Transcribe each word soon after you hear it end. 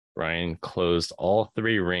Brian closed all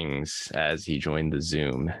three rings as he joined the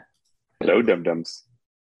Zoom. Hello, dum-dums.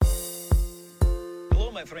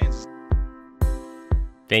 Hello, my friends.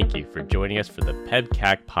 Thank you for joining us for the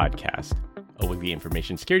PEBCAC podcast, a weekly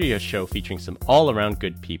information security show featuring some all-around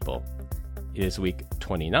good people. It is week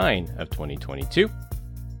 29 of 2022.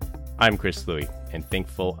 I'm Chris Louie, and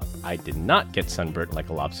thankful I did not get sunburnt like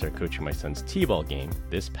a lobster coaching my son's t-ball game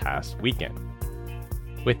this past weekend.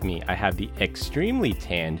 With me, I have the extremely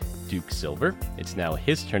tanned Duke Silver. It's now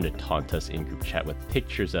his turn to taunt us in group chat with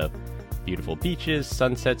pictures of beautiful beaches,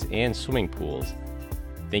 sunsets, and swimming pools.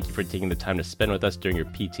 Thank you for taking the time to spend with us during your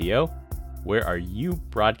PTO. Where are you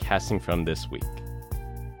broadcasting from this week?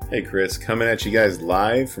 Hey Chris, coming at you guys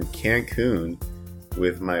live from Cancun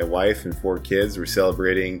with my wife and 4 kids. We're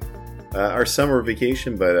celebrating our summer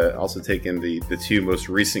vacation, but also taking the 2 most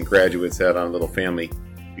recent graduates out on a little family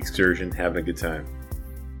excursion, having a good time.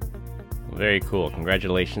 Very cool.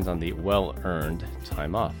 Congratulations on the well-earned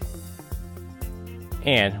time off.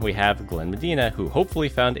 And we have Glenn Medina, who hopefully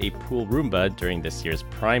found a pool Roomba during this year's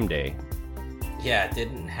Prime Day. Yeah, it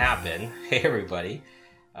didn't happen. Hey, everybody.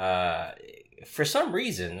 For some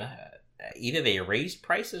reason, either they raised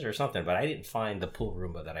prices or something, but I didn't find the pool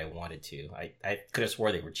Roomba that I wanted to. I could have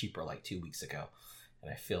swore they were cheaper like 2 weeks ago, and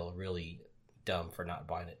I feel really dumb for not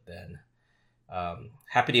buying it then.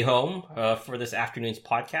 Happy to be home for this afternoon's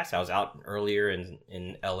podcast. I was out earlier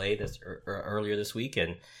in LA earlier this week,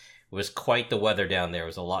 and it was quite the weather down there. It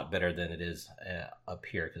was a lot better than it is up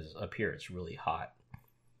here, because up here it's really hot.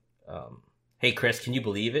 Hey, Chris, can you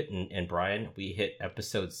believe it? And Brian, we hit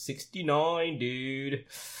episode 69, dude.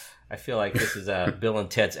 I feel like this is Bill and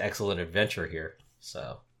Ted's Excellent Adventure here.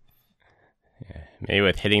 So, yeah, maybe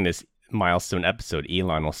with hitting this milestone episode,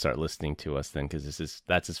 Elon will start listening to us then, because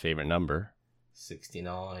that's his favorite number.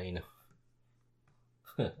 69.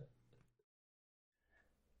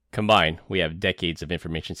 Combined, we have decades of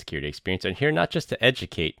information security experience and here not just to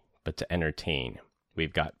educate, but to entertain.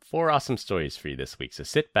 We've got 4 awesome stories for you this week, so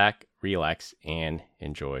sit back, relax, and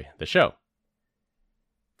enjoy the show.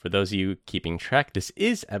 For those of you keeping track, this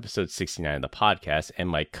is episode 69 of the podcast, and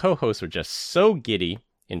my co-hosts were just so giddy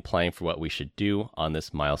in planning for what we should do on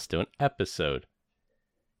this milestone episode.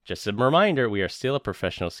 Just a reminder, we are still a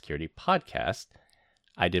professional security podcast.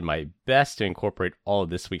 I did my best to incorporate all of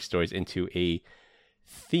this week's stories into a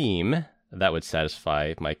theme that would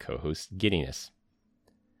satisfy my co-host's giddiness.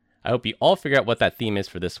 I hope you all figure out what that theme is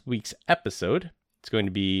for this week's episode. It's going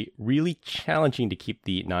to be really challenging to keep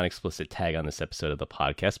the non-explicit tag on this episode of the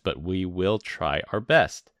podcast, but we will try our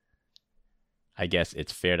best. I guess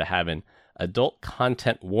it's fair to have an adult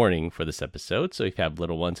content warning for this episode, so if you have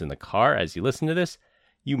little ones in the car as you listen to this,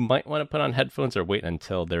 you might want to put on headphones or wait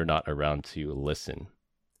until they're not around to listen.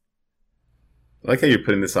 I like how you're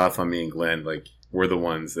putting this off on me and Glenn, like we're the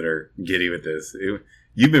ones that are giddy with this.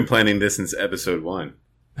 You've been planning this since episode 1.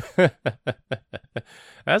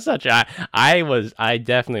 That's not true. I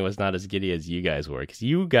definitely was not as giddy as you guys were, because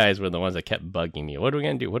you guys were the ones that kept bugging me. What are we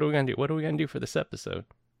gonna do? What are we gonna do? What are we gonna do for this episode?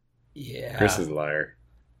 Yeah. Chris is a liar.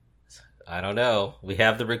 I don't know. We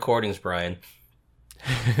have the recordings, Brian.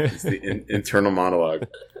 It's the internal monologue.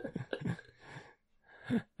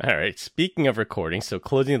 All right. Speaking of recording, so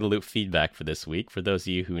closing the loop feedback for this week, for those of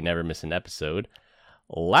you who never miss an episode,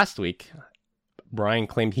 last week, Brian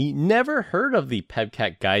claimed he never heard of the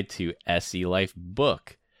PEBCAC Guide to SE Life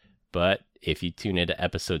book. But if you tune into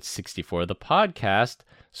episode 64 of the podcast,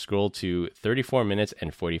 scroll to 34 minutes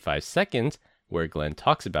and 45 seconds, where Glenn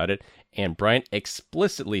talks about it, and Brian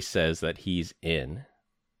explicitly says that he's in.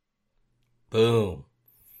 Boom.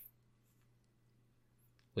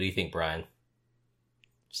 What do you think, Brian?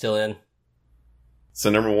 Still in? So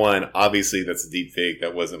number 1, obviously that's a deep fake.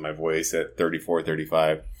 That wasn't my voice at 34,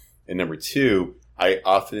 35. And number 2, I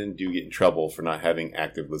often do get in trouble for not having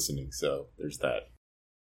active listening. So there's that.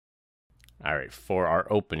 All right. For our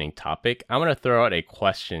opening topic, I'm going to throw out a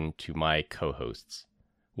question to my co-hosts.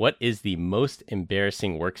 What is the most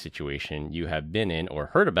embarrassing work situation you have been in or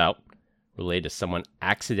heard about related to someone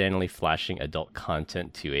accidentally flashing adult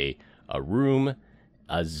content to a room,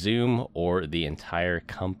 a Zoom, or the entire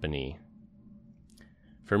company?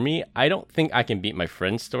 For me, I don't think I can beat my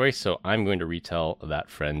friend's story, so I'm going to retell that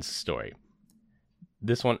friend's story.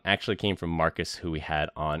 This one actually came from Marcus, who we had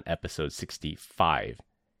on episode 65.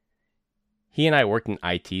 He and I worked in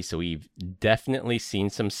IT, so we've definitely seen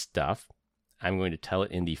some stuff. I'm going to tell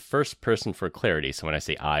it in the first person for clarity, so when I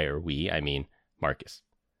say I or we, I mean Marcus.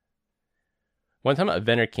 One time a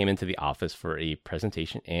vendor came into the office for a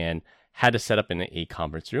presentation and had to set up in a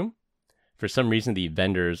conference room. For some reason, the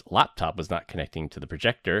vendor's laptop was not connecting to the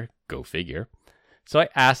projector, go figure. So I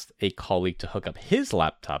asked a colleague to hook up his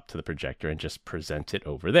laptop to the projector and just present it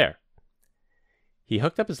over there. He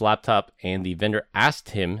hooked up his laptop, and the vendor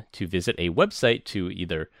asked him to visit a website to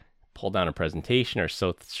either pull down a presentation or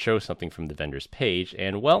show something from the vendor's page.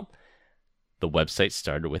 And well, the website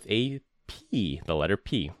started with a P, the letter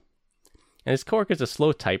P. And his coworker's a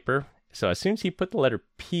slow typer, so as soon as he put the letter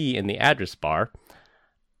P in the address bar,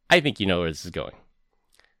 I think you know where this is going.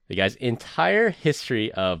 The guy's entire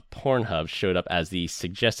history of Pornhub showed up as the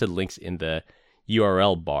suggested links in the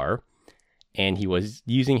URL bar, and he was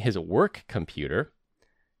using his work computer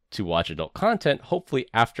to watch adult content, hopefully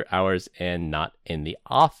after hours and not in the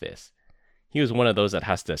office. He was one of those that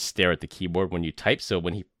has to stare at the keyboard when you type, so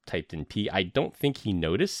when he typed in P, I don't think he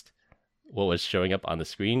noticed what was showing up on the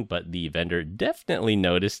screen, but the vendor definitely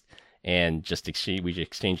noticed and we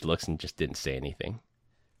exchanged looks and just didn't say anything.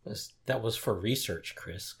 That was for research,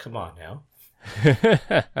 Chris. Come on now.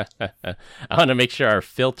 I want to make sure our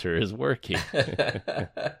filter is working.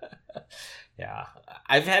 Yeah,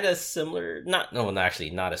 I've had a similar, not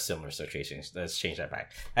a similar situation. Let's change that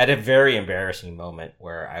back. I had a very embarrassing moment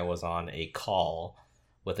where I was on a call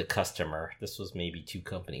with a customer. This was maybe 2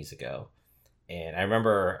 companies ago. And I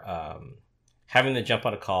remember having to jump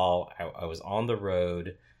on a call. I was on the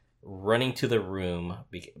road, running to the room,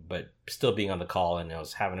 but still being on the call, and I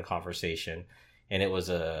was having a conversation. And it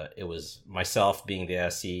was myself being the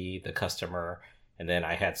SE, the customer, and then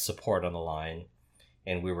I had support on the line.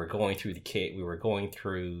 And we were going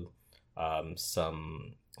through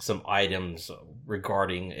some items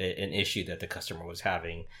regarding an issue that the customer was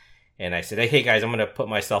having. And I said, hey guys, I'm going to put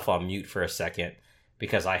myself on mute for a second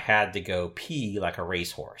because I had to go pee like a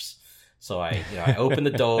racehorse. So I open the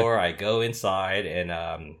door, I go inside, and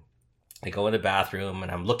I go in the bathroom,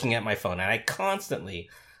 and I'm looking at my phone, and I constantly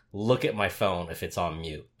look at my phone if it's on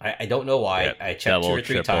mute. I don't know why. Yep. I checked 2 or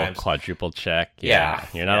 3 times. Quadruple check. Yeah.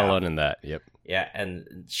 You're not alone in that. Yep. Yeah,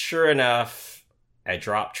 and sure enough, I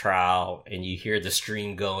drop trowel, and you hear the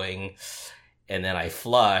stream going, and then I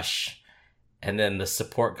flush, and then the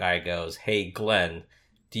support guy goes, hey, Glenn,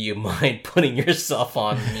 do you mind putting yourself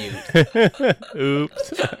on mute?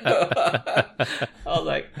 Oops. I was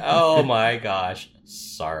like, oh my gosh,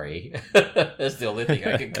 sorry. That's the only thing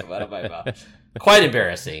I can come out of my mouth. Quite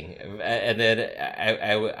embarrassing. And then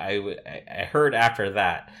I heard after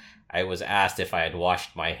that, I was asked if I had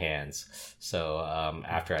washed my hands. So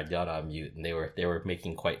after I'd gone on mute, and they were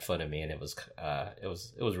making quite fun of me, and it was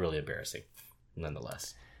really embarrassing,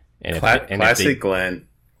 nonetheless. And Classic Glenn.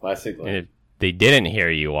 And if they didn't hear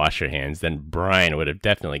you wash your hands, then Brian would have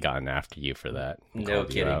definitely gotten after you for that. No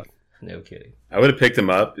kidding. I would have picked him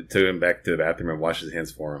up, took him back to the bathroom, and washed his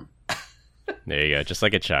hands for him. There you go, just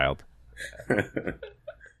like a child. How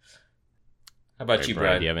about you,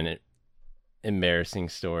 Brian? Do you have an embarrassing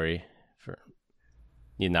story for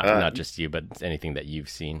you? Not just you, but anything that you've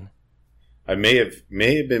seen. I may have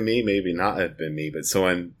been me, maybe not have been me, but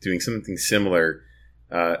someone doing something similar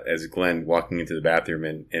as Glenn walking into the bathroom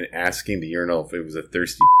and asking the urinal if it was a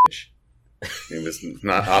thirsty bitch. It was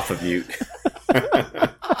not off of mute.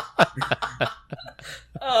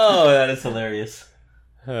 Oh, that is hilarious.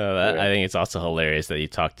 I think it's also hilarious that you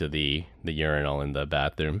talked to the urinal in the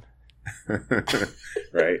bathroom.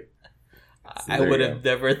 Right. I would have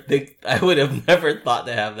never thought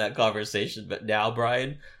to have that conversation, but now,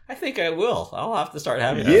 Brian, I think I will. I'll have to start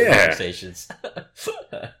having those conversations.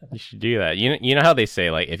 You should do that. You know how they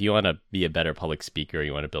say, like, if you want to be a better public speaker,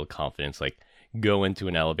 you want to build confidence, like, go into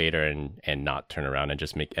an elevator and not turn around and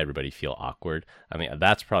just make everybody feel awkward. I mean,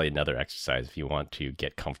 that's probably another exercise if you want to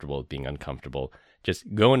get comfortable with being uncomfortable.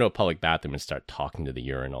 Just go into a public bathroom and start talking to the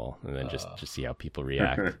urinal, and then just see how people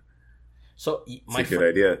react. So that's a good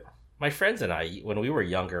idea. My friends and I, when we were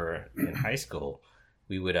younger in high school,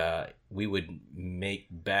 we would make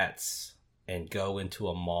bets and go into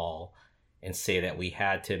a mall and say that we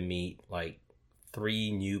had to meet like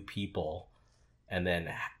 3 new people, and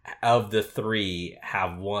then of the 3,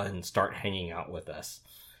 have one start hanging out with us,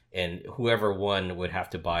 and whoever won would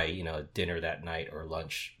have to buy dinner that night or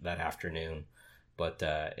lunch that afternoon. But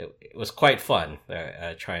it was quite fun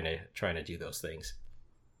trying to do those things.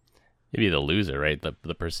 You'd be the loser, right?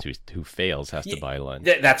 The person who fails has to buy lunch.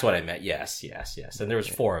 That's what I meant. Yes. And there was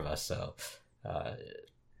 4 of us, so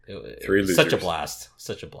it was such a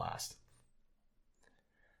blast.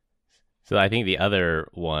 So I think the other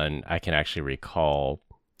one I can actually recall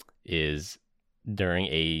is during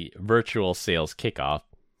a virtual sales kickoff,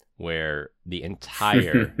 where the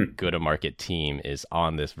entire go-to-market team is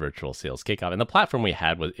on this virtual sales kickoff. And the platform we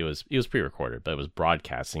had was pre-recorded, but it was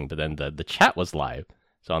broadcasting. But then the chat was live.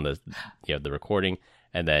 So on the recording,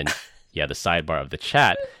 and then the sidebar of the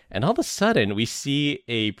chat, and all of a sudden we see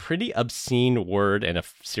a pretty obscene word and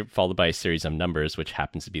followed by a series of numbers, which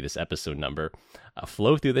happens to be this episode number,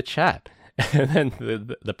 flow through the chat. And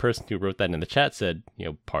then the person who wrote that in the chat said,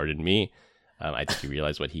 pardon me. I think he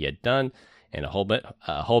realized what he had done, and a whole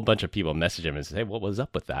bunch of people messaged him and said, hey, what was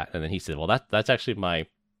up with that? And then he said, well, that's actually my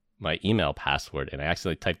email password, and I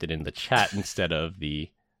accidentally typed it in the chat instead of the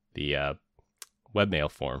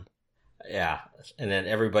webmail form. Yeah, and then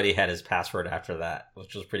everybody had his password after that,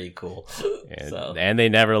 which was pretty cool. And they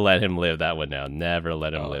never let him live that one down. Never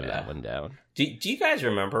let him live that one down. Do you guys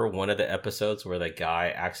remember one of the episodes where the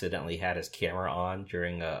guy accidentally had his camera on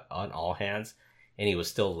during on All Hands, and he was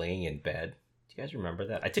still laying in bed? Do you guys remember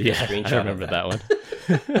that? I took a screenshot. I remember that one.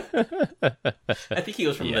 I think he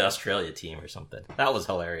was from the Australia team or something. That was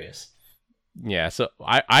hilarious. Yeah, so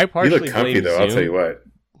I partially You look comfy blame though. Zoom. I'll tell you what.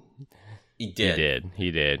 He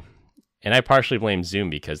did. And I partially blame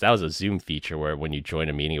Zoom because that was a Zoom feature where when you join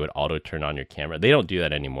a meeting, it would auto turn on your camera. They don't do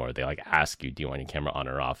that anymore. They ask you, do you want your camera on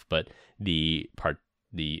or off? But the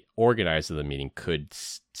organizer of the meeting could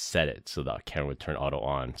set it so the camera would turn auto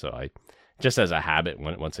on. So I, just as a habit,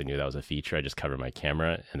 once I knew that was a feature, I just covered my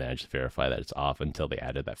camera and then I just verify that it's off until they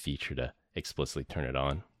added that feature to explicitly turn it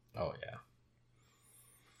on. Oh, yeah.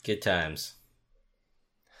 Good times.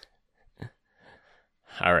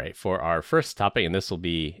 All right, for our first topic, and this will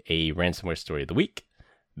be a ransomware story of the week.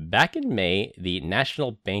 Back in May, the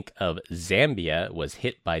National Bank of Zambia was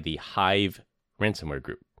hit by the Hive ransomware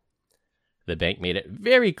group. The bank made it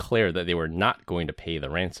very clear that they were not going to pay the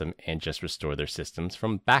ransom and just restore their systems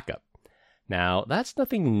from backup. Now, that's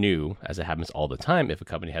nothing new, as it happens all the time if a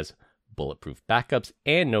company has bulletproof backups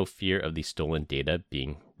and no fear of the stolen data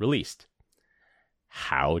being released.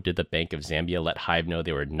 How did the Bank of Zambia let Hive know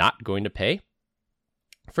they were not going to pay?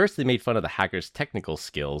 First, they made fun of the hackers' technical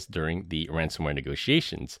skills during the ransomware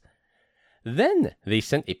negotiations. Then, they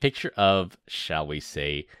sent a picture of, shall we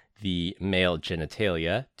say, the male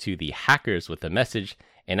genitalia to the hackers with a message,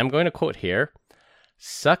 and I'm going to quote here,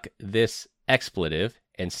 "Suck this expletive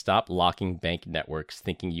and stop locking bank networks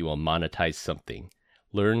thinking you will monetize something.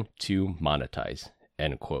 Learn to monetize,"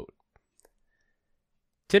 end quote.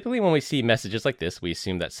 Typically, when we see messages like this, we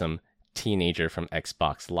assume that some teenager from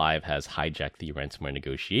Xbox Live has hijacked the ransomware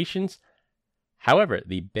negotiations. However,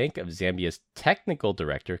 the Bank of Zambia's technical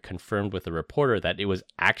director confirmed with a reporter that it was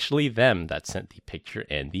actually them that sent the picture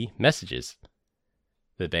and the messages.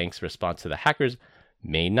 The bank's response to the hackers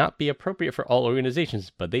may not be appropriate for all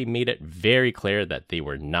organizations, but they made it very clear that they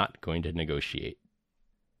were not going to negotiate.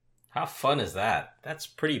 How fun is that? That's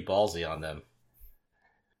pretty ballsy on them.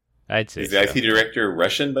 I'd say Is the IT director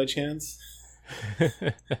Russian by chance?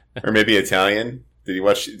 Or maybe Italian? Did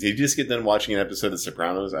he just get done watching an episode of The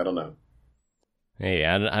Sopranos? I don't know. Hey,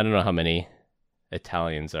 I don't know how many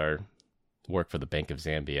Italians work for the Bank of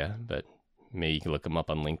Zambia, but maybe you can look them up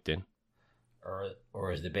on LinkedIn.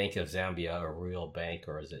 Or is the Bank of Zambia a real bank,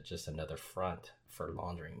 or is it just another front for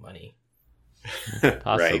laundering money?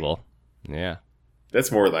 Possible. Right. Yeah.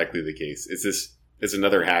 That's more likely the case. It's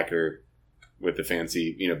another hacker with the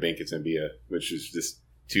fancy, Bank of Zambia, which is just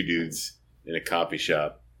two dudes in a coffee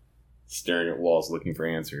shop staring at walls looking for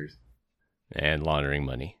answers. And laundering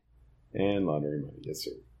money. Yes,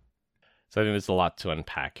 sir. So I think there's a lot to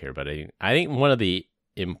unpack here, but I think one of the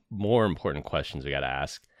more important questions we got to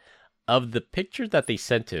ask, of the picture that they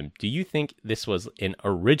sent him, do you think this was an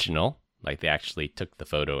original, like they actually took the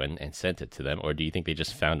photo and sent it to them, or do you think they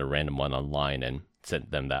just found a random one online and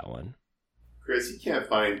sent them that one? Chris, you can't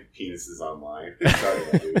find penises online.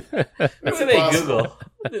 Sorry, dude. What did they Google?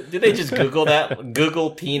 Did they just Google that?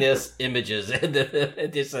 Google penis images and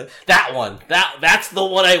just that one. That's the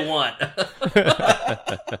one I want.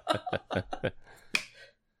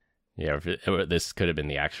 Yeah, or this could have been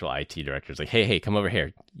the actual IT director. It's like, hey, come over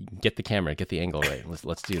here, get the camera, get the angle right.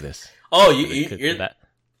 Let's do this. Oh, you're that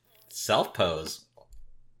self pose.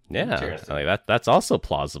 Yeah, like that's also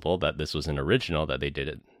plausible that this was an original, that they did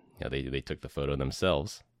it. They took the photo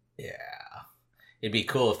themselves. Yeah. It'd be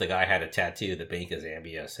cool if the guy had a tattoo, the Bank of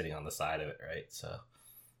Zambia, sitting on the side of it, right? So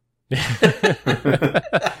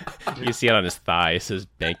you see it on his thigh. It says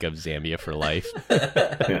Bank of Zambia for life.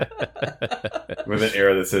 Yeah. With an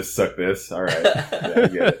arrow that says "suck this." All right, yeah, I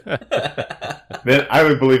get it. Then I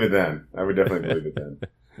would believe it. Then I would definitely believe it. Then.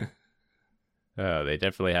 Oh, they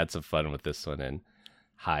definitely had some fun with this one, and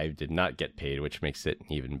Hive did not get paid, which makes it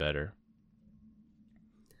even better.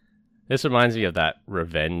 This reminds me of that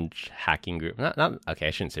revenge hacking group. Okay,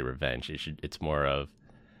 I shouldn't say revenge. It's more of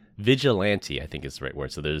vigilante, I think is the right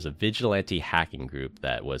word. So there's a vigilante hacking group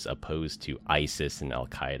that was opposed to ISIS and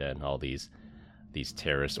Al-Qaeda and all these these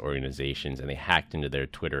terrorist organizations, and they hacked into their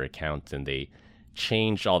Twitter accounts, and they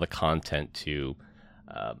changed all the content to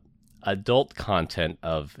adult content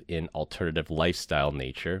of an alternative lifestyle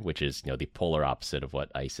nature, which is, the polar opposite of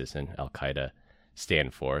what ISIS and Al Qaeda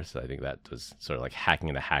stand for. So I think that was sort of like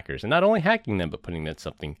hacking the hackers, and not only hacking them, but putting that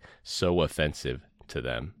something so offensive to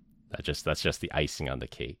them. That's just the icing on the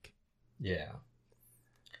cake. Yeah.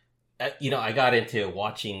 I got into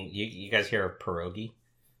watching. You guys hear of Pierogi,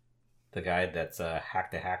 the guy that's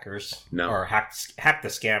hacked the hackers? No. Or hacked the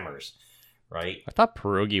scammers, right? I thought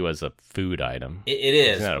pierogi was a food item. It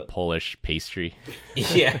is. Isn't that a Polish pastry?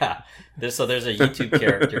 Yeah. There's a YouTube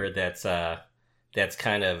character that's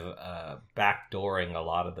kind of backdooring a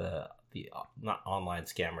lot of the not online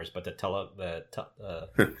scammers, but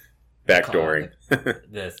backdooring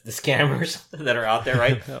the scammers that are out there,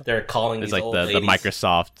 right? They're calling it's these like old the ladies.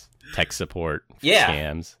 Microsoft tech support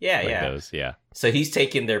scams. Those, yeah. So he's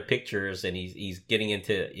taking their pictures and he's getting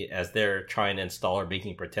into, as they're trying to install or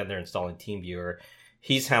making pretend they're installing TeamViewer,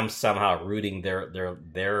 he's somehow rooting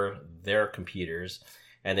their computers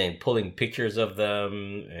and then pulling pictures of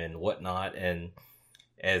them and whatnot. And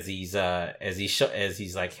as he's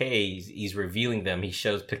like, hey, he's revealing them, he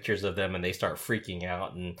shows pictures of them and they start freaking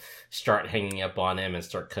out and start hanging up on him and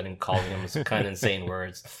start calling him some kind of insane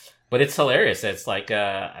words. But it's hilarious. It's like,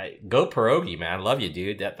 go Pierogi, man. I love you,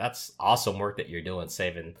 dude. That's awesome work that you're doing,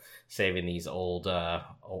 saving these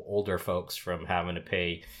older folks from having to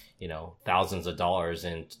pay, thousands of dollars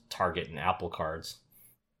in Target and Apple cards.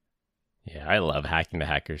 Yeah, I love hacking the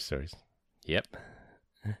hacker stories. Yep.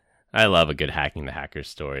 I love a good hacking the hacker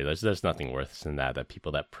story. There's nothing worse than that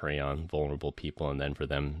people that prey on vulnerable people and then for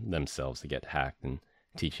themselves to get hacked and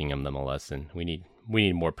teaching them a lesson. We need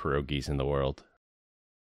more pierogis in the world.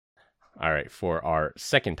 All right, for our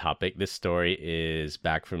second topic, this story is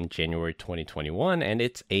back from January 2021, and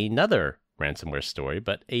it's another ransomware story,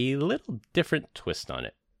 but a little different twist on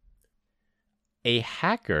it. A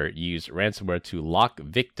hacker used ransomware to lock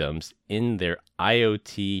victims in their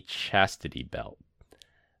IoT chastity belt.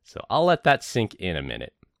 So I'll let that sink in a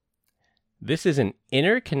minute. This is an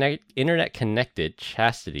internet-connected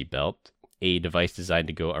chastity belt, a device designed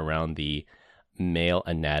to go around the male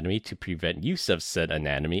anatomy to prevent use of said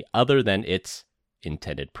anatomy other than its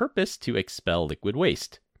intended purpose to expel liquid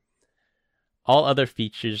waste. All other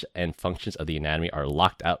features and functions of the anatomy are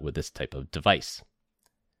locked out with this type of device.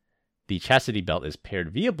 The chastity belt is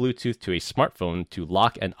paired via Bluetooth to a smartphone to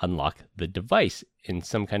lock and unlock the device. In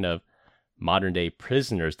some kind of modern-day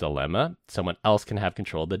prisoner's dilemma, someone else can have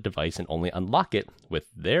control of the device and only unlock it with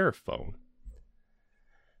their phone.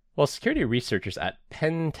 Well, security researchers at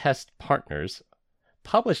Pen Test Partners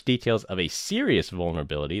published details of a serious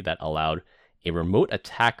vulnerability that allowed a remote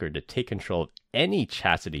attacker to take control of any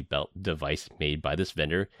chastity belt device made by this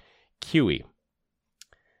vendor, QE.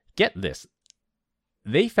 Get this.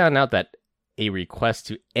 They found out that a request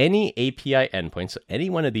to any API endpoint, so any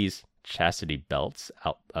one of these chastity belts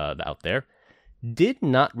out there, did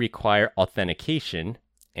not require authentication,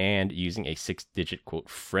 and using a 6-digit quote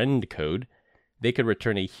friend code, they could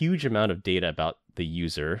return a huge amount of data about the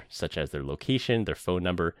user, such as their location, their phone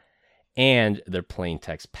number, and their plain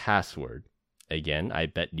text password. Again, I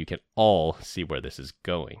bet you can all see where this is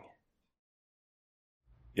going.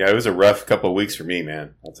 Yeah, it was a rough couple of weeks for me,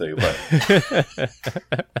 man. I'll tell you what.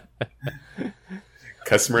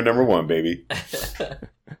 Customer number one, baby.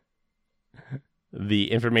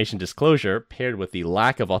 The information disclosure paired with the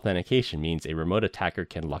lack of authentication means a remote attacker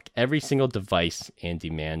can lock every single device and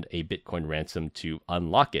demand a Bitcoin ransom to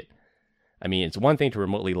unlock it. I mean, it's one thing to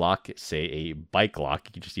remotely lock, say, a bike lock.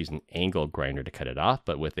 You can just use an angle grinder to cut it off.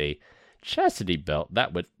 But with a chastity belt,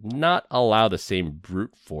 that would not allow the same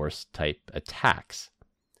brute force type attacks.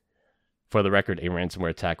 For the record, a ransomware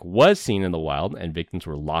attack was seen in the wild, and victims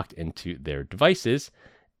were locked into their devices.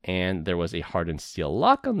 And there was a hardened steel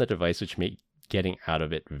lock on the device, which made getting out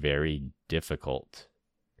of it very difficult.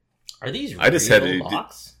 Are these I just real had to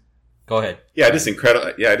locks? Go ahead. Yeah, I just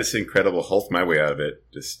incredible Hulk my way out of it.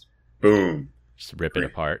 Just boom. Just rip it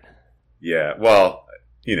apart. Yeah, well,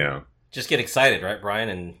 Just get excited, right, Brian,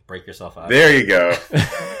 and break yourself out. There you go.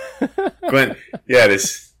 Glenn, yeah,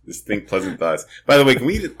 this think pleasant thoughts. By the way, can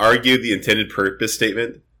we argue the intended purpose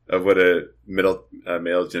statement of what a male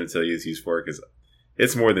genitalia is used for? Because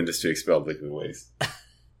it's more than just to expel liquid waste.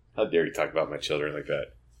 How dare you talk about my children like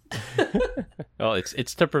that? Well,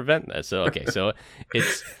 it's to prevent that. So okay, so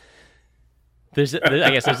there's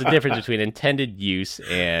a difference between intended use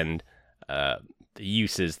and the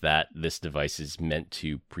uses that this device is meant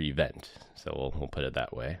to prevent. So we'll put it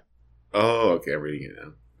that way. Oh, okay, I'm reading it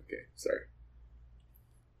now. Okay, sorry.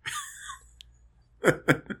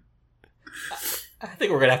 I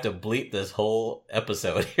think we're gonna have to bleep this whole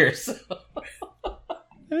episode here. So.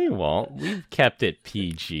 We won't. We've kept it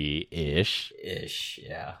PG-ish.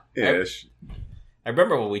 Yeah. Ish. I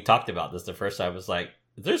remember when we talked about this the first time. I was like,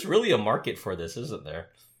 "There's really a market for this, isn't there?"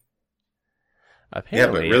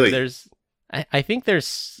 Apparently, but really, there's. I think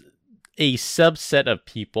there's a subset of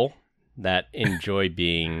people that enjoy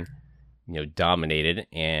being, dominated,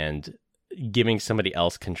 and giving somebody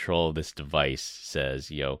else control of this device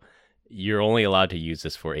says, you're only allowed to use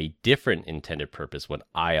this for a different intended purpose when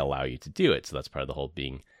I allow you to do it. So that's part of the whole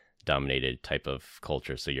being dominated type of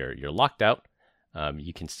culture. So you're locked out.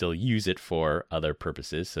 You can still use it for other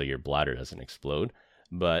purposes, so your bladder doesn't explode,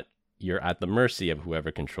 but you're at the mercy of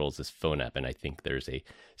whoever controls this phone app. And I think there's a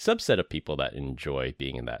subset of people that enjoy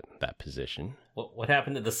being in that position. What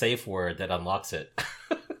happened to the safe word that unlocks it?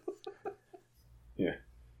 Yeah.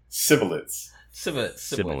 Sibilance.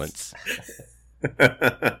 Sibilance.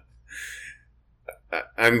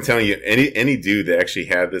 I'm telling you, any dude that actually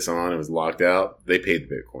had this on and was locked out, they paid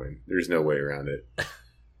the Bitcoin. There's no way around it.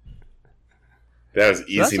 That was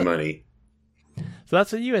easy money. So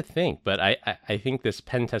that's what you would think, but I think this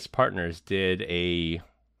pen test partners did a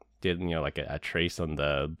trace on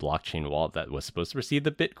the blockchain wallet that was supposed to receive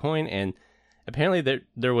the Bitcoin, and apparently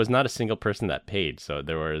there was not a single person that paid. So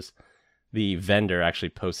the vendor actually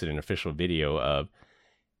posted an official video of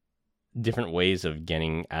different ways of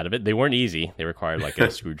getting out of it. They weren't easy. They required like a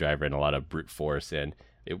screwdriver and a lot of brute force, and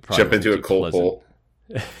it probably jump into a cold hole.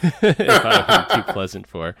 It probably wasn't too pleasant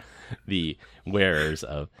for the wearers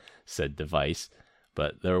of said device.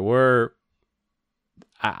 But there were,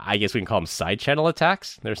 I guess we can call them side channel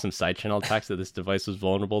attacks. There's some side channel attacks that this device was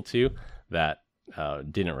vulnerable to that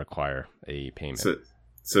didn't require a payment.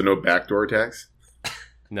 So no backdoor attacks?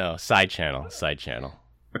 No, side channel.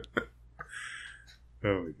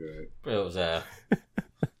 Oh my god! It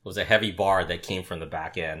was a heavy bar that came from the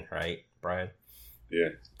back end, right, Brian? Yeah,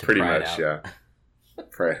 pretty much. Yeah.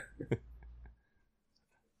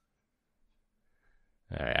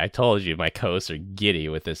 All right, I told you my co-hosts are giddy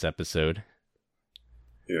with this episode.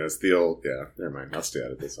 Yeah, it's the old. Yeah, never mind. I'll stay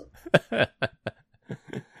out of this one.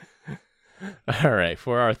 All right,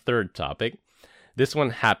 for our third topic, this one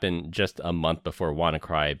happened just a month before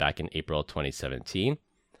WannaCry back in April 2017.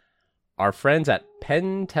 Our friends at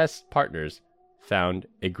Pen Test Partners found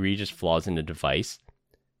egregious flaws in the device,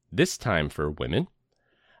 this time for women.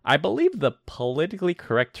 I believe the politically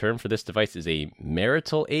correct term for this device is a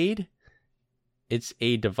marital aid. It's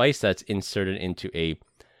a device that's inserted into a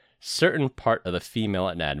certain part of the female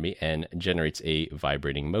anatomy and generates a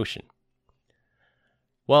vibrating motion.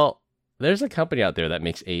 Well, there's a company out there that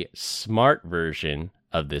makes a smart version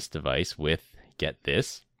of this device with, get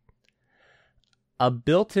this, a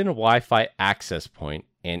built-in Wi-Fi access point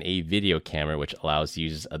and a video camera which allows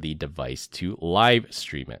users of the device to live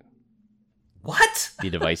stream it. What?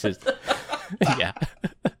 The device is... yeah.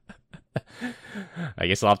 I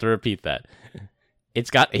guess I'll have to repeat that.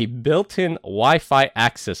 It's got a built-in Wi-Fi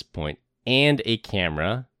access point and a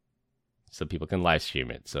camera so people can live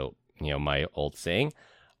stream it. So, my old saying,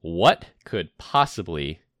 what could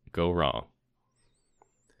possibly go wrong?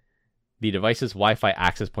 The device's Wi-Fi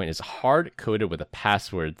access point is hard-coded with a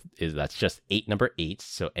password that's just number 8,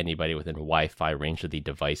 so anybody within Wi-Fi range of the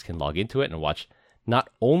device can log into it and watch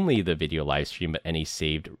not only the video live stream, but any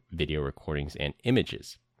saved video recordings and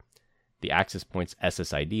images. The access point's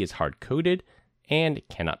SSID is hard-coded and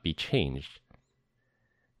cannot be changed.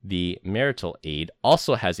 The marital aid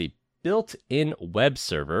also has a built-in web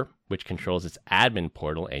server, which controls its admin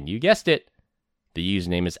portal, and you guessed it, the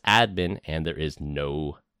username is admin, and there is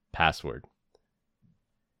no password.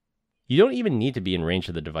 You don't even need to be in range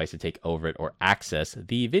of the device to take over it or access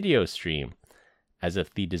the video stream, as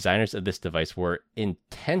if the designers of this device were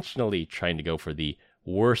intentionally trying to go for the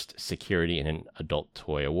worst security in an adult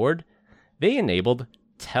toy award. They enabled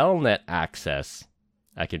Telnet access.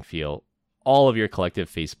 I can feel all of your collective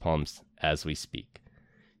facepalms as we speak.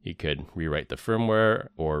 You could rewrite the firmware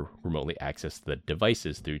or remotely access the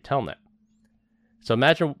devices through Telnet. So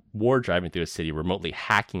imagine war driving through a city, remotely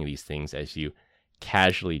hacking these things as you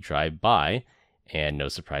casually drive by, and no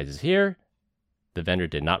surprises here, the vendor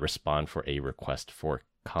did not respond for a request for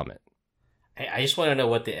comment. I just want to know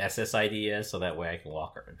what the SSID is, so that way I can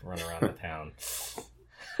run around the town.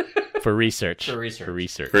 For research.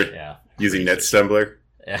 Yeah. Using NetStumbler?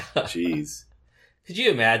 Yeah. Jeez. Could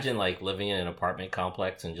you imagine living in an apartment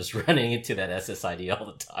complex and just running into that SSID all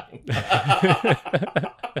the time?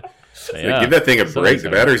 Yeah. Give that thing a break. The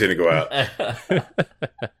battery's going to go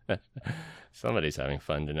out. Somebody's having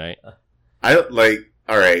fun tonight. I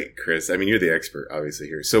all right, Chris. I mean, you're the expert, obviously,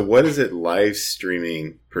 here. So what is it live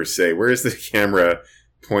streaming, per se? Where is the camera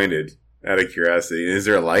pointed, out of curiosity? Is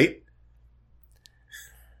there a light?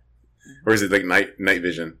 Or is it like night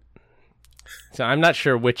vision? So I'm not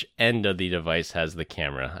sure which end of the device has the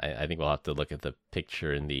camera. I think we'll have to look at the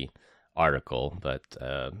picture in the article. But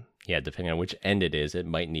yeah, depending on which end it is, it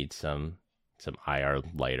might need some IR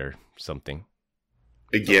light or something.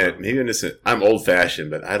 Again, maybe I'm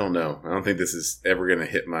old-fashioned, but I don't know. I don't think this is ever going to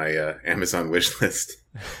hit my Amazon wish list.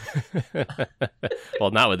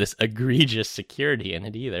 Well, not with this egregious security in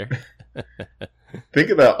it either. Think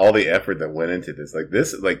about all the effort that went into this.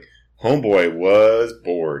 Like Homeboy was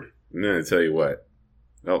bored. I'm going to tell you what.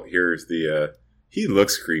 Oh, here's the... he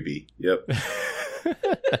looks creepy. Yep.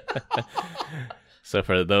 So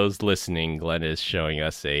for those listening, Glenn is showing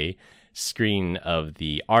us a screen of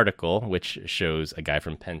the article, which shows a guy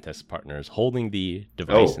from Pentest Partners holding the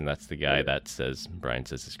device, and that's the guy that Brian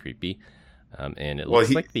says is creepy. And it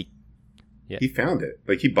looks like he found it.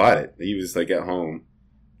 Like, he bought it. He was like at home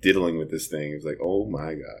diddling with this thing. He was like, oh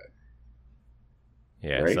my God.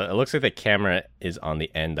 Yeah, right? So it looks like the camera is on the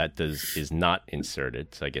end that is not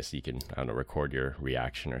inserted. So I guess you can, I don't know, record your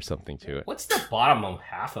reaction or something to it. What's the bottom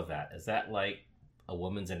half of that? Is that like a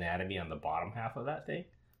woman's anatomy on the bottom half of that thing?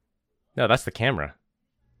 No, that's the camera.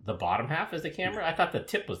 The bottom half is the camera? I thought the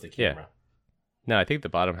tip was the camera. Yeah. No, I think the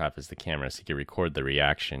bottom half is the camera, so you can record the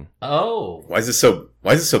reaction. Oh. Why is it so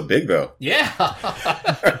big, though? Yeah.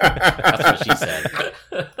 That's what she said.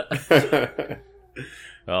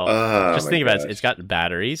 Well, just think about it. It's got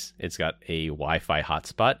batteries. It's got a Wi-Fi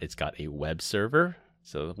hotspot. It's got a web server.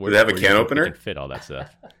 So does it have a can opener? Can fit all that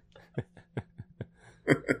stuff.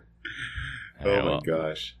 My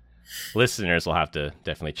gosh. Listeners will have to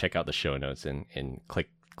definitely check out the show notes and click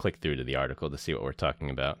through to the article to see what we're talking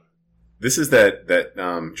about. This is that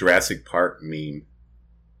Jurassic Park meme,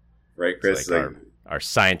 right, Chris? Like our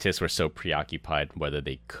scientists were so preoccupied whether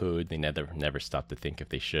they could, they never stopped to think if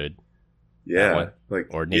they should. Yeah,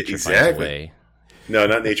 or nature finds a way. No,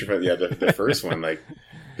 not nature finds. Yeah, the first one, like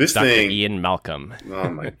this Dr. thing. Ian Malcolm. Oh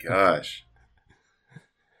my gosh.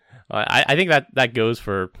 I think that goes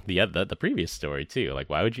for the previous story too. Like,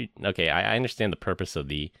 why would you? Okay, I understand the purpose of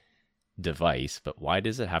the device, but why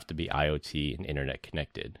does it have to be IoT and internet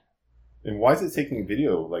connected? And why is it taking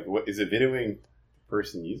video? Like, what is it videoing? The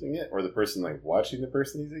person using it, or the person like watching the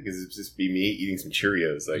person using it? Because it's just be me eating some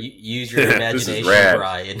Cheerios. Like, use your imagination,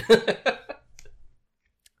 Brian.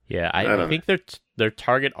 Yeah, I think their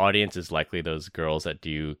target audience is likely those girls that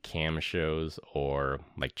do cam shows or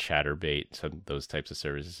like ChatterBait, some those types of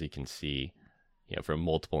services you can see, from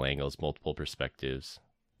multiple angles, multiple perspectives.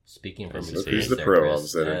 Speaking from who's the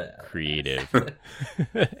pros that are creative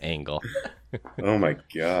angle. Oh my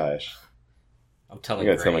gosh! I'm telling.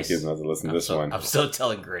 I gotta tell my kids not to listen to this one. I'm still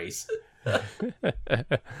telling Grace. Well,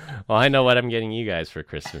 I know what I'm getting you guys for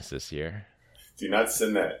Christmas this year. Do not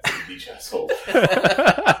send that to the beach household.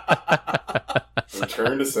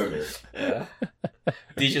 Return to sender. Yeah.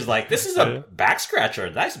 Deeja's like, this is a back scratcher.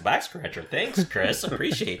 Nice back scratcher. Thanks, Chris.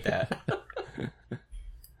 Appreciate that.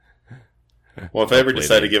 Well, if I ever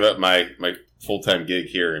decide to give up my full-time gig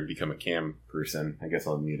here and become a cam person, I guess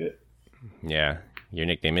I'll need it. Yeah. Your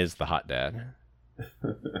nickname is the Hot Dad.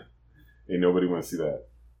 Hey, nobody wants to see that.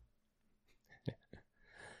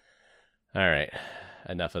 All right.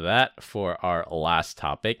 Enough of that for our last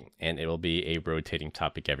topic, and it will be a rotating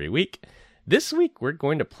topic every week. This week, we're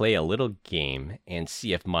going to play a little game and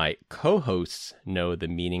see if my co-hosts know the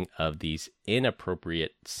meaning of these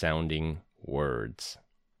inappropriate sounding words.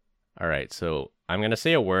 All right, so I'm going to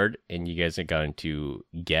say a word, and you guys are going to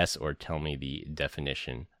guess or tell me the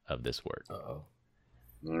definition of this word. Uh-oh.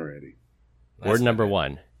 Alrighty. Word number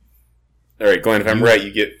one. All right, Glenn, if I'm right,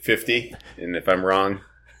 you get 50, and if I'm wrong,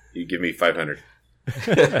 you give me 500.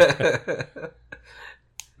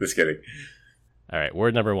 Just kidding. All right,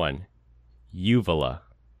 word number one. Uvula.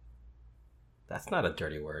 That's not a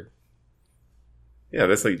dirty word. Yeah,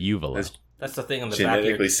 that's like uvula. That's the thing on the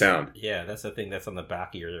genetically back of your, sound. Yeah, that's the thing that's on the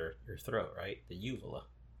back of your throat, right? The uvula.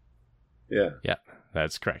 Yeah,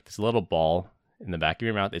 that's correct. It's a little ball in the back of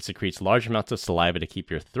your mouth. It secretes large amounts of saliva to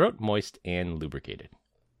keep your throat moist and lubricated.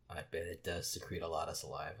 I bet it does secrete a lot of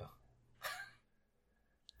saliva.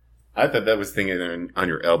 I thought that was thinking on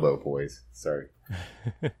your elbow, boys. Sorry.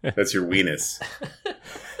 That's your weenus.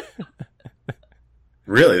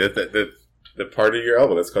 Really? The part of your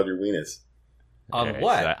elbow, that's called your weenus. On Okay,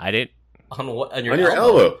 what? so I didn't. On what? On your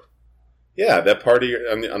elbow. Yeah, that part of your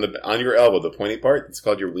on your elbow, the pointy part, it's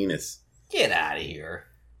called your weenus. Get out of here.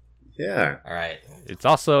 Yeah. All right. It's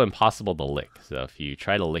also impossible to lick. So if you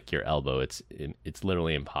try to lick your elbow, it's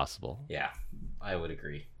literally impossible. Yeah. I would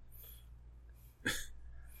agree.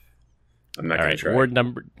 I'm not All going right, to try.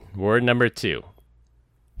 word number 2.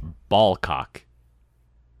 Ball cock.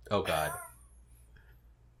 Oh God.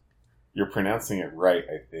 You're pronouncing it right,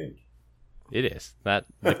 I think. It is. That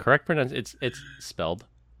the correct pronunciation, it's spelled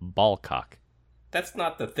ball cock. That's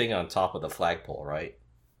not the thing on top of the flagpole, right?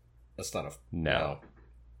 That's not a... No.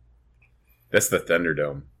 That's the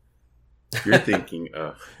Thunderdome. You're thinking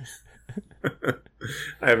of...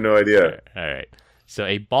 I have no idea. All right. So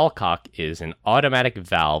a ball cock is an automatic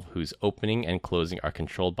valve whose opening and closing are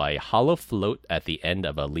controlled by a hollow float at the end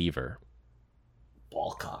of a lever.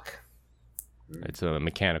 Ballcock. It's a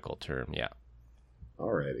mechanical term, yeah.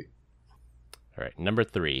 Alrighty. All right, number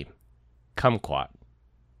 3, kumquat.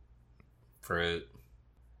 Fruit.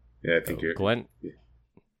 Yeah, I think you're... Glenn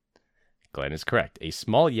is correct. A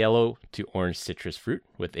small yellow to orange citrus fruit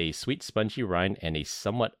with a sweet spongy rind and a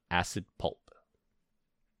somewhat acid pulp.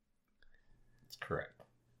 That's correct.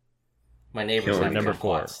 My neighbors have Number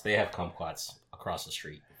kumquats. 4. They have kumquats across the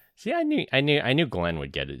street. See, I knew Glenn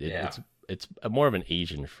would get it. Yeah. It's more of an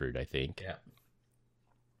Asian fruit, I think. Yeah.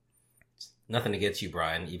 Nothing against you,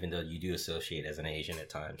 Brian, even though you do associate as an Asian at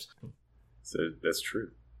times. So that's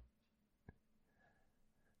true.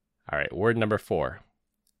 All right, word number 4.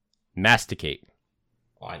 Masticate.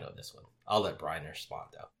 Oh, I know this one. I'll let Brian respond,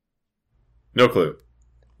 though. No clue.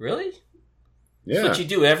 Really? Yeah. That's what you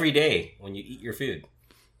do every day when you eat your food.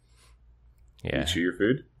 Yeah. You chew your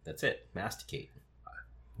food? That's it. Masticate.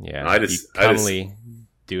 Yeah. I you just commonly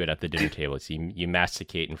do it at the dinner table. So you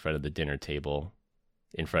masticate in front of the dinner table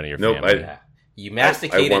in front of your Nope, family. Yeah. You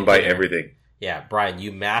masticate I one at bite dinner. everything. Yeah, Brian,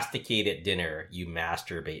 you masticate at dinner. You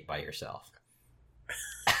masturbate by yourself.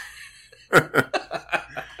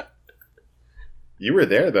 You were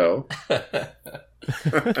there, though.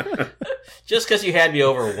 Just because you had me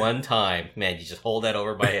over one time, man, you just hold that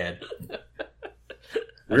over my head.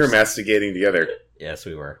 We were masticating together. Yes,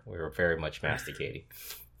 we were. We were very much masticating.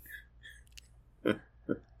 Oh,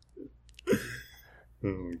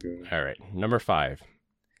 my God. All right, number 5.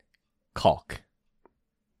 Caulk.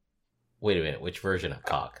 Wait a minute. Which version of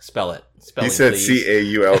cock? Spell it. He said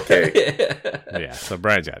C-A-U-L-K. Yeah, so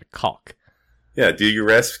Brian's got it. Caulk. Yeah, do your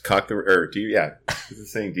best, cock the... Or do you... Yeah. Is it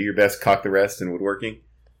saying, do your best, cock the rest in woodworking?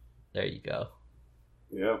 There you go.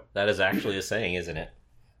 Yeah. That is actually a saying, isn't it?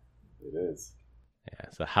 It is. Yeah,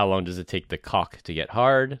 so how long does it take the caulk to get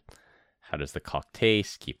hard? How does the caulk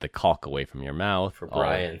taste? Keep the caulk away from your mouth. For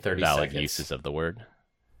Brian, 30 valid seconds. uses of the word.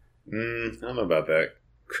 I don't know about that,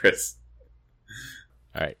 Chris.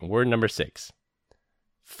 All right, word number 6.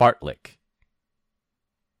 Fartlick.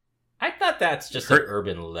 I thought that's just an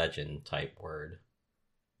urban legend type word.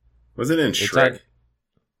 Was it in Shrek?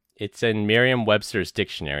 It's in Merriam-Webster's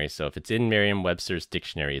dictionary, so if it's in Merriam-Webster's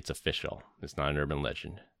dictionary, it's official. It's not an urban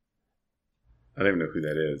legend. I don't even know who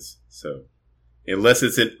that is. So, unless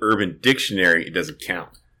it's in Urban Dictionary, it doesn't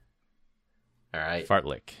count. All right.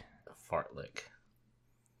 Fartlick. Fartlick.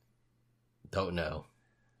 Don't know.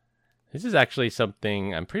 This is actually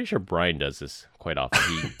something, I'm pretty sure Brian does this quite often.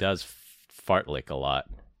 He does fartlick a lot.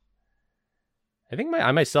 I think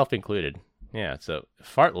I myself included. Yeah, so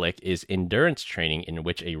fartlick is endurance training in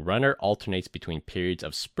which a runner alternates between periods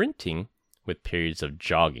of sprinting with periods of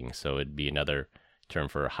jogging. So it'd be another term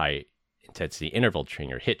for high intensity interval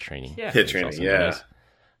training or HIIT training. Yeah. Hit training, yeah.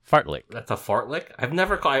 Fartlick. That's a fartlick? I've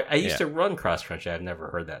never called... I used to run cross country. I've never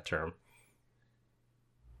heard that term.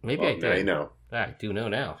 Maybe I did. Now you know. I do know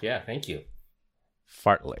now. Yeah, thank you.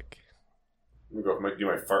 Fartlick. I'm going to do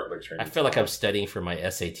my fartlick training. I feel like I'm studying for my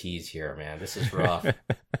SATs here, man. This is rough.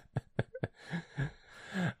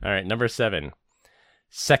 All right, number 7.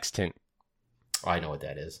 Sextant. Oh, I know what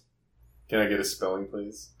that is. Can I get a spelling,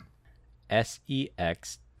 please? Sextant.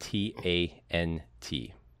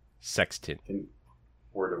 Sextant.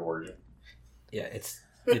 Word of origin. Yeah, it's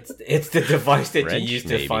the device that French, you use to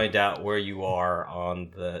maybe. find out where you are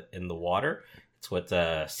in the water. It's what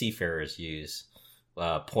seafarers use,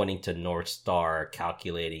 pointing to North Star,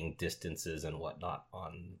 calculating distances and whatnot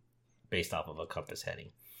based off of a compass heading,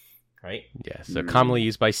 right? Yeah, so commonly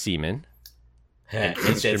used by seamen. An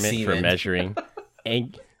It said instrument for seamen. measuring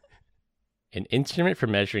an instrument for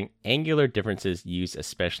measuring angular differences used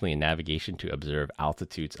especially in navigation to observe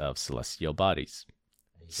altitudes of celestial bodies.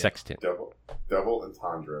 There you go. Sextant. Double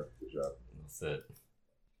entendre. Good job. That's it.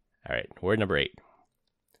 All right, word number 8.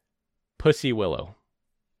 Pussy willow.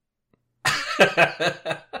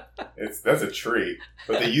 That's a tree,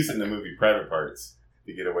 but they use it in the movie Private Parts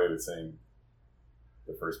to get away with saying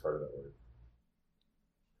the first part of that word.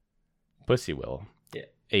 Pussy willow. Yeah.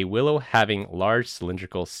 A willow having large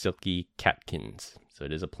cylindrical silky catkins. So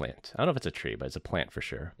it is a plant. I don't know if it's a tree, but it's a plant for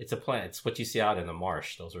sure. It's a plant. It's what you see out in the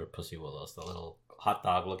marsh. Those are pussy willows, the little hot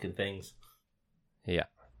dog looking things. Yeah.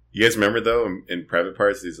 You guys remember, though, in Private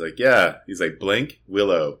Parts, he's like, blink,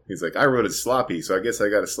 willow. He's like, I wrote it sloppy, so I guess I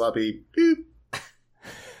got a sloppy boop.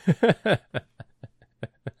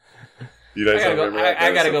 You guys remember that?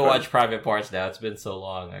 I gotta go watch Private Parts now. It's been so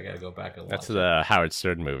long. I gotta go back and watch That's the Howard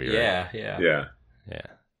Stern movie, right? Yeah.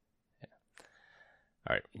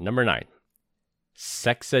 All right, number 9.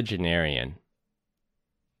 Sexagenarian.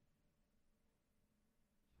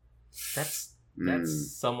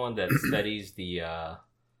 That's someone that studies the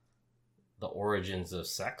origins of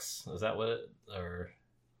sex. Is that what it, or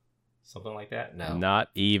something like that? No, Not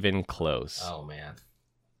even close. Oh man,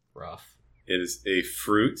 rough. It is a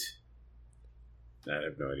fruit. I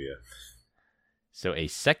have no idea. So a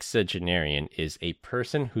sexagenarian is a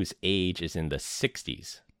person whose age is in the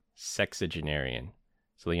 60s. Sexagenarian.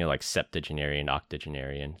 So like septuagenarian,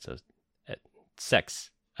 octogenarian. So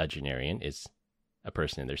sexagenarian is a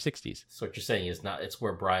person in their 60s. So what you're saying is it's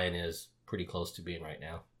where Brian is pretty close to being right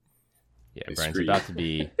now. Yeah, Brian's about to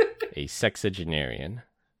be a sexagenarian.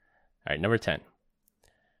 All right, number 10.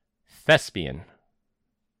 Thespian.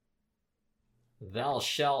 Thou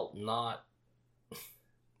shalt not.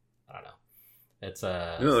 I don't know. It's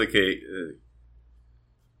like a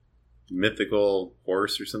mythical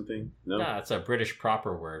horse or something? No, it's a British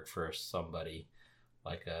proper word for somebody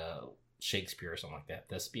like Shakespeare or something like that.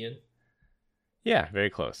 Thespian. Yeah, very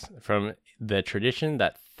close. From the tradition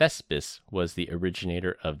that Thespis was the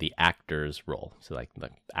originator of the actor's role. So like the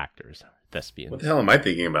actors, thespians. What the hell am I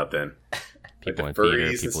thinking about then? People like in the theater, furries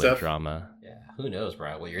and people in stuff? drama. Yeah, who knows,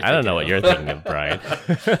 Brian, what you're I don't know what you're thinking of, Brian.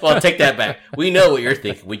 Well, take that back. We know what you're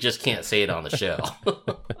thinking. We just can't say it on the show.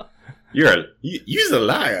 You're a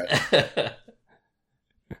liar.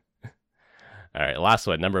 All right, last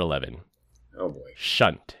one, number 11. Oh boy.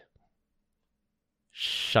 Shunt.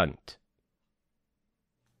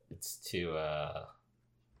 It's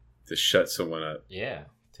to shut someone up. yeah,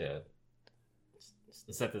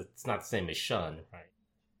 it's not the same as shun, right?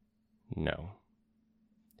 No.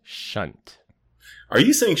 Shunt. Are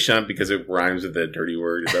you saying shunt because it rhymes with that dirty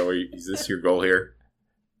word? Is this your goal here?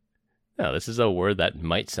 No, this is a word that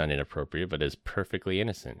might sound inappropriate, but is perfectly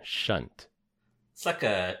innocent. Shunt. It's like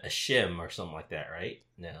a shim or something like that, right?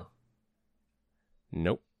 No.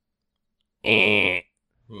 Nope.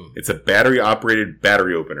 It's a battery-operated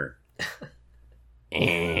battery opener.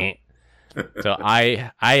 So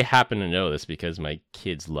I happen to know this because my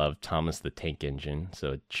kids love Thomas the Tank Engine,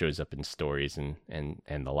 so it shows up in stories and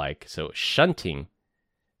the like. So shunting,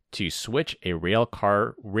 to switch a railroad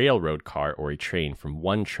car or a train from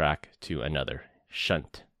one track to another.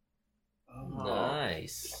 Shunt.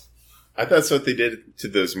 Nice. I thought that's what they did to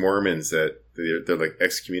those Mormons that they're like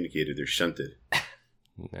excommunicated. They're shunted.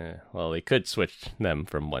 Well, they could switch them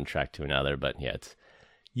from one track to another, but yeah, it's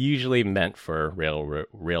usually meant for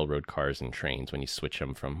railroad cars and trains when you switch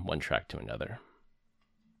them from one track to another.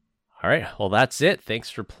 All right, well, that's it. Thanks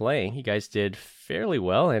for playing. You guys did fairly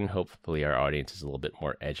well, and hopefully our audience is a little bit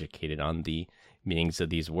more educated on the meanings of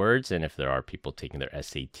these words, and if there are people taking their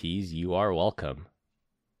SATs, you are welcome.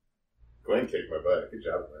 Go ahead and kick my butt. Good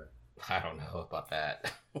job, man. I don't know about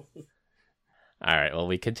that. All right, well,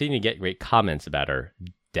 we continue to get great comments about our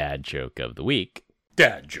dad joke of the week.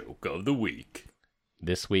 Dad joke of the week.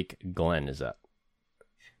 This week, Glenn is up.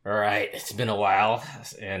 All right, it's been a while,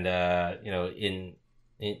 and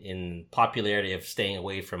in popularity of staying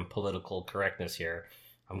away from political correctness here,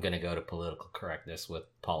 I'm going to go to political correctness with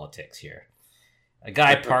politics here. A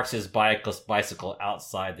guy parks his bicycle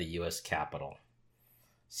outside the U.S. Capitol.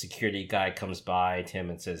 Security guy comes by to him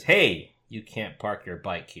and says, "Hey, you can't park your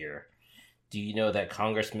bike here. Do you know that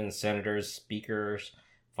congressmen, senators, speakers,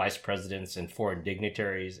 vice presidents, and foreign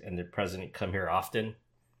dignitaries and the president come here often?"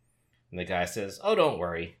 And the guy says, "Oh, don't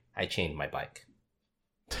worry. I chained my bike."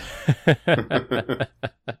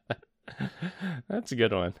 That's a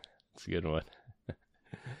good one.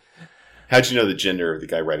 How'd you know the gender of the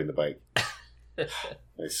guy riding the bike?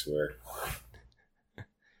 I swear.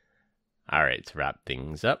 All right, to wrap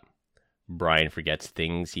things up, Brian forgets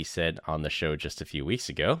things he said on the show just a few weeks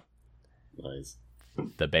ago. Nice.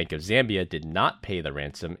 The Bank of Zambia did not pay the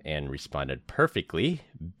ransom and responded perfectly.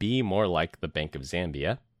 Be more like the Bank of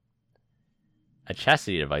Zambia. A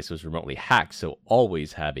chastity device was remotely hacked, so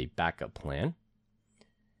always have a backup plan.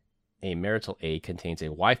 A marital aid contains a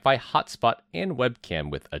Wi-Fi hotspot and webcam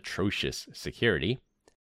with atrocious security.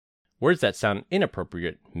 Words that sound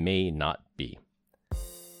inappropriate may not be.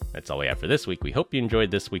 That's all we have for this week. We hope you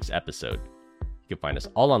enjoyed this week's episode. You can find us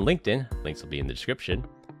all on LinkedIn. Links will be in the description.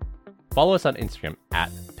 Follow us on Instagram at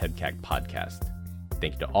PEBCAC Podcast.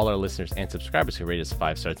 Thank you to all our listeners and subscribers who rated us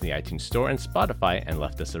 5 stars in the iTunes Store and Spotify and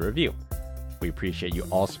left us a review. We appreciate you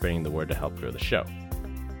all spreading the word to help grow the show.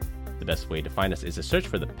 The best way to find us is to search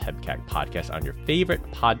for the PEBCAC podcast on your favorite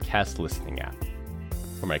podcast listening app.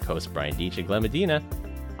 For my co-hosts Brian Deitch and Glenn Medina,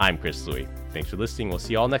 I'm Chris Louie. Thanks for listening. We'll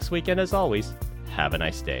see you all next week, and as always, have a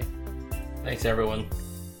nice day. Thanks, everyone.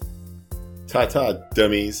 Ta-ta,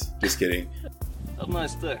 dummies. Just kidding. Have a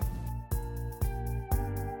nice day.